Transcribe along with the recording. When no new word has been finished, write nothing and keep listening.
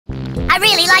I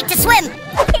really like to swim.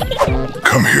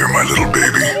 Come here, my little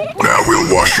baby. Now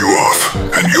we'll wash you off,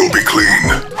 and you'll be clean.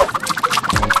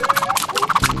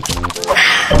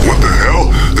 What the hell?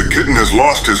 The kitten has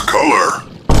lost his color.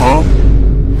 Huh?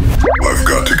 I've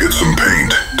got to get some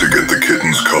paint to get the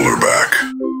kitten's color back.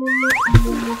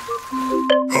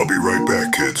 I'll be right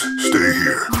back, kids. Stay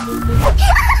here.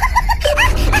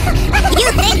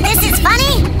 You think this is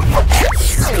funny?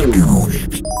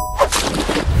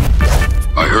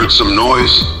 I heard some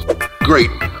noise. Great,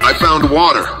 I found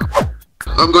water.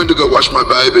 I'm going to go wash my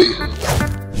baby.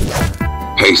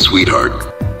 Hey,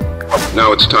 sweetheart.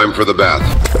 Now it's time for the bath.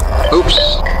 Oops.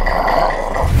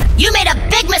 You made a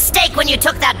big mistake when you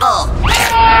took that bowl.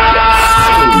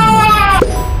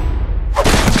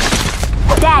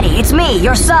 Daddy, it's me,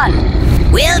 your son.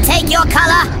 We'll take your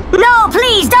color. No,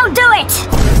 please, don't do it!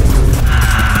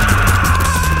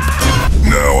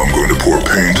 Now I'm going to pour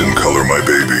paint and color my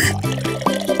baby.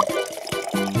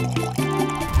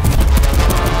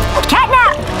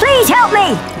 CatNap, please help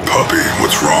me! Poppy,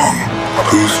 what's wrong?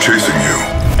 Who's chasing you?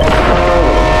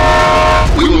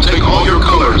 We will take all your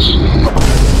colors.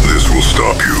 This will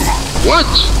stop you. What?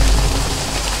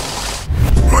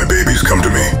 My baby's come to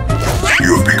me.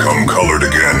 You have become colored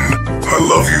again. I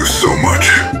love you so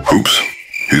much. Oops,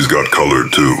 he's got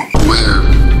colored too. Where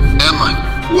am I?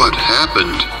 What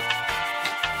happened?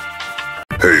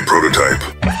 Hey, Prototype.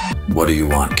 What do you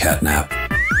want, CatNap?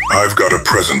 I've got a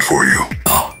present for you.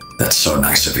 Oh, that's so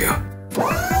nice of you.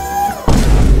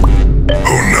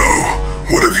 Oh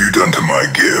no, what have you done to my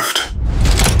gift?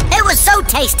 It was so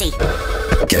tasty.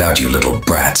 Get out, you little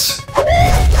brats.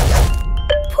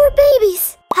 Poor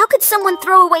babies. How could someone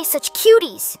throw away such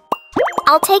cuties?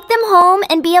 I'll take them home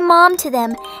and be a mom to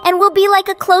them, and we'll be like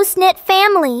a close-knit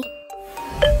family.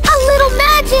 A little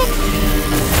magic!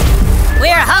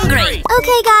 We're hungry.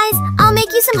 Okay, guys, I'll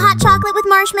make you some hot chocolate with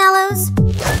marshmallows.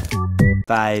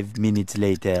 5 minutes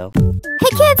later.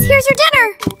 Hey, kids, here's your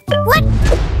dinner. What?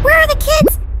 Where are the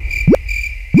kids?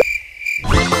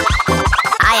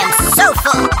 I am so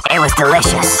full. It was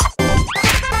delicious.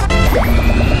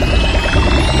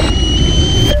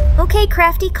 Okay,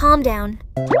 Crafty, calm down.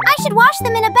 I should wash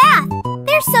them in a bath.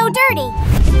 They're so dirty.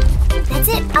 That's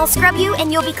it. I'll scrub you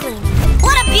and you'll be clean.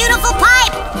 What a beautiful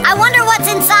pipe. I wonder what's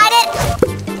inside it.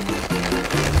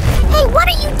 Hey, what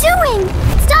are you doing?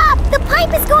 Stop! The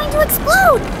pipe is going to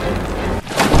explode!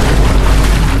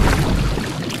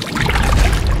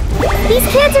 These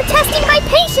kids are testing my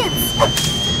patience!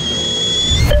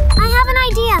 I have an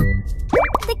idea.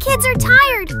 The kids are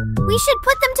tired. We should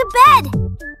put them to bed.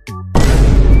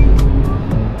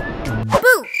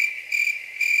 Boo!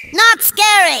 Not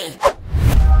scary.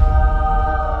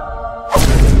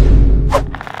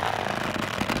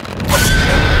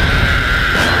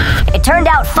 It turned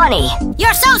out funny.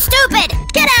 You're so stupid.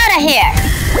 Get out of here.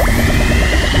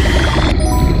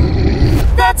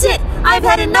 That's it! I've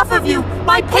had enough of you!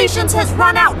 My patience has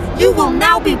run out! You will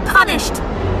now be punished!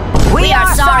 We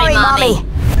are sorry, Mommy!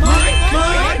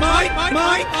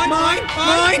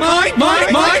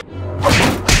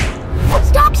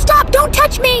 Stop! Don't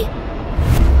touch me!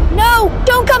 No!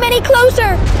 Don't come any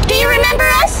closer! Do you remember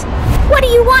us? What do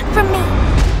you want from me?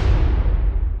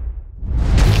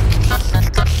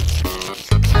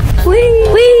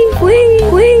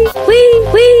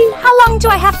 Wee! How long do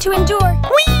I have to endure?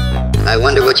 Wee! I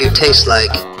wonder what you taste like.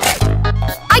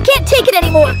 I can't take it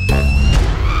anymore!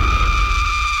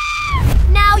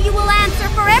 Now you will answer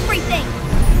for everything!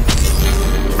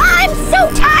 I'm so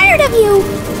tired of you!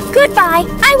 Goodbye,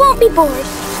 I won't be bored.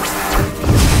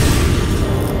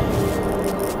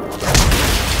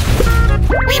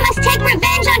 We must take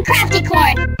revenge on Crafty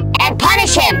Corn and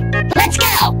punish him. Let's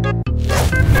go.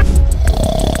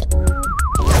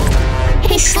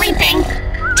 He's sleeping.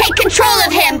 Take control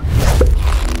of him.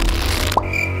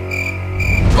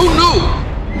 Oh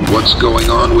no! What's going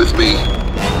on with me?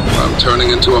 I'm turning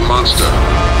into a monster.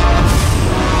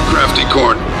 Crafty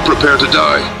Corn, prepare to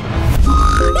die.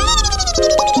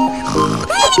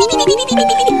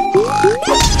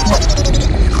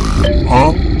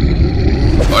 Huh?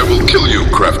 I will kill you,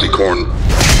 Crafty Corn.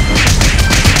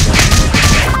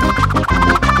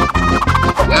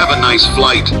 Have a nice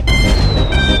flight.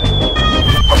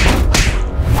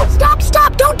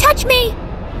 Stop! Don't touch me!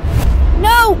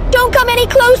 No! Don't come any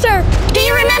closer! Do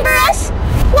you remember us?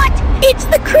 What? It's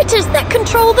the critters that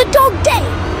control the dog day!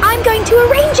 I'm going to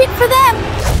arrange it for them!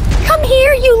 Come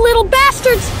here, you little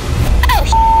bastards! Oh,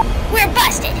 we're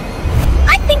busted!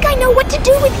 I think I know what to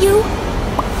do with you!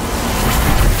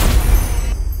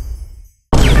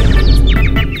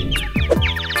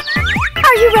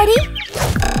 Are you ready?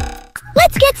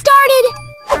 Let's get started!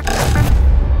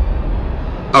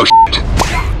 Oh shit.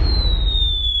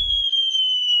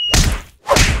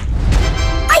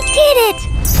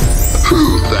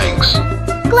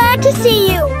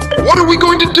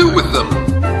 to do with them?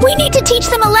 We need to teach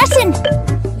them a lesson.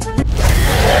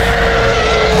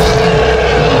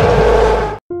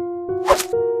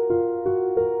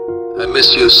 I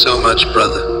miss you so much,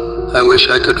 brother. I wish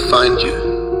I could find you.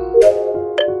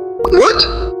 What?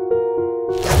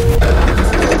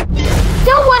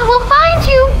 No one will find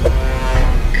you.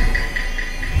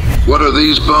 What are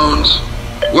these bones?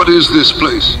 What is this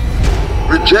place?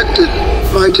 Rejected?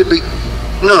 Why to be...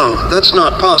 No, that's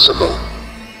not possible.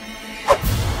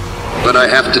 But I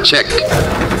have to check.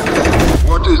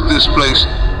 What is this place?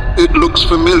 It looks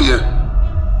familiar.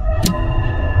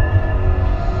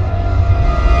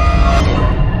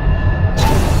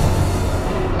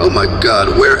 Oh my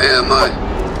God, where am I?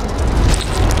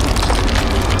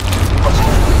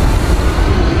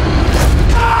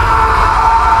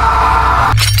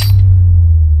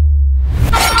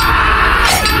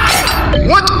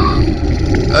 What?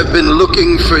 I've been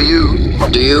looking for you.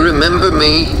 Do you remember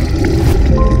me?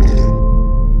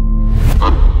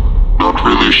 I'm not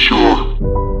really sure.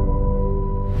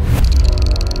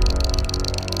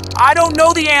 I don't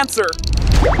know the answer.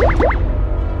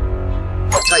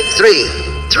 Type 3.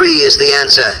 3 is the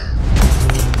answer.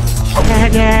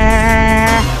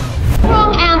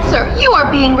 Wrong answer. You are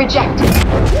being rejected.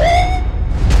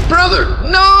 Brother,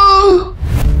 no!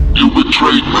 You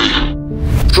betrayed me.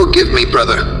 Forgive me,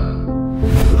 brother.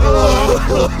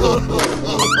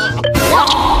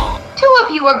 Two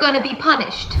of you are going to be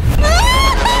punished.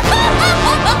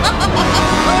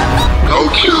 I'll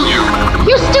kill you.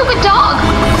 You stupid dog!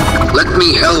 Let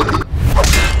me help.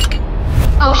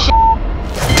 Oh shit.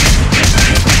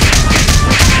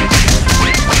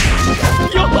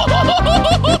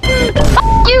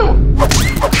 You!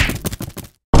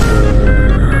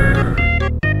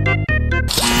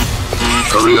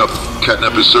 Hurry up.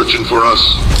 CatNap is searching for us.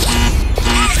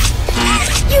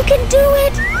 You can do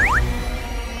it.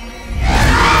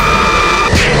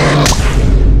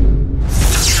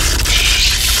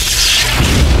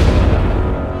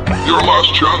 Your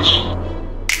last chance.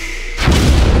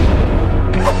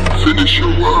 Finish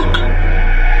your work.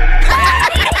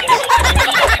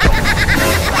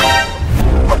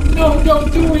 No,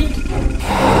 don't do it.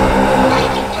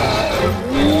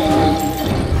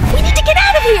 We need to get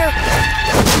out of here.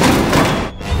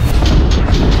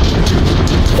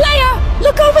 Player,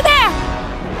 look over there.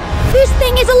 This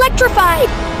thing is electrified.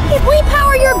 If we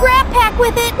power your grab pack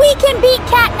with it, we can beat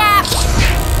CatNap.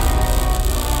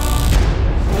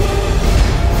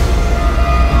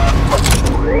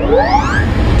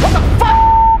 What the fuck?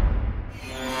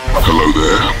 Hello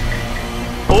there.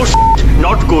 Oh shit,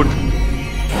 not good.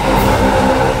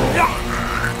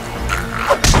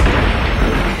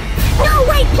 No,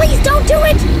 wait, please don't do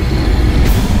it.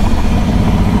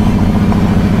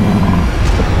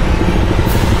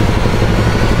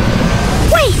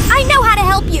 Wait, I know how to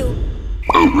help you.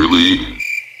 Oh, really?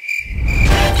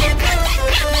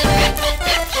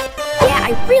 Yeah,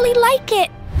 I really like it.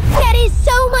 That is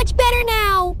so much better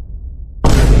now.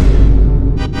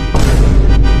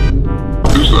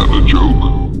 Is that a joke?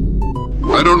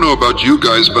 I don't know about you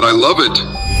guys, but I love it.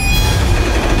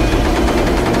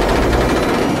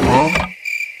 Huh?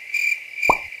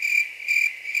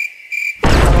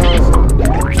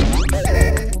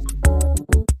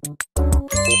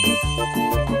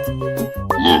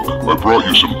 Look, I brought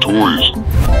you some toys.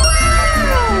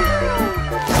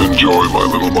 Enjoy, my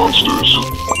little monsters.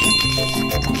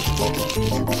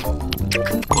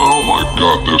 Oh my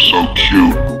God, they're so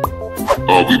cute.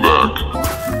 I'll be back.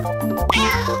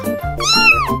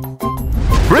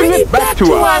 Bring it back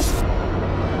to us.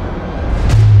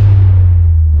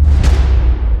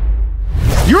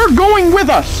 You're going with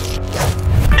us.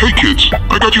 Hey kids,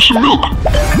 I got you some milk.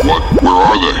 What? Where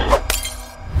are they?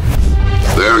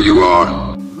 There you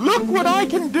are. Look what I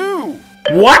can do.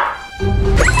 What?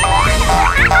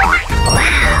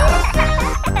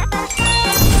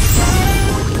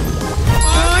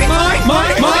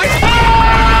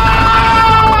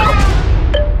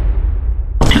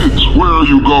 Kids, where are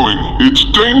you going? It's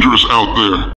dangerous out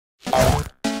there.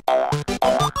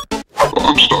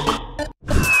 I'm stuck.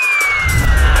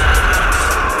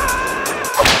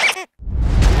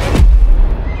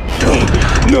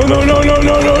 No.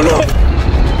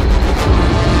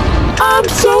 I'm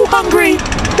so hungry.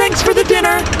 Thanks for the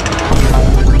dinner.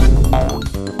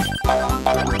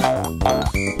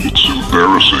 It's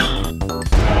embarrassing.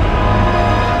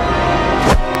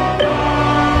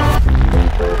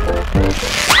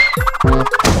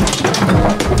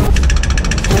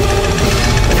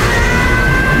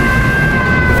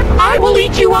 I will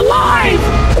eat you alive!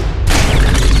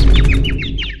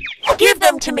 Give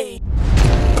them to me!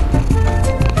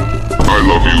 I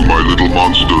love you, my little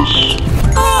monsters.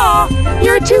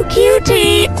 You're too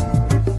cutie.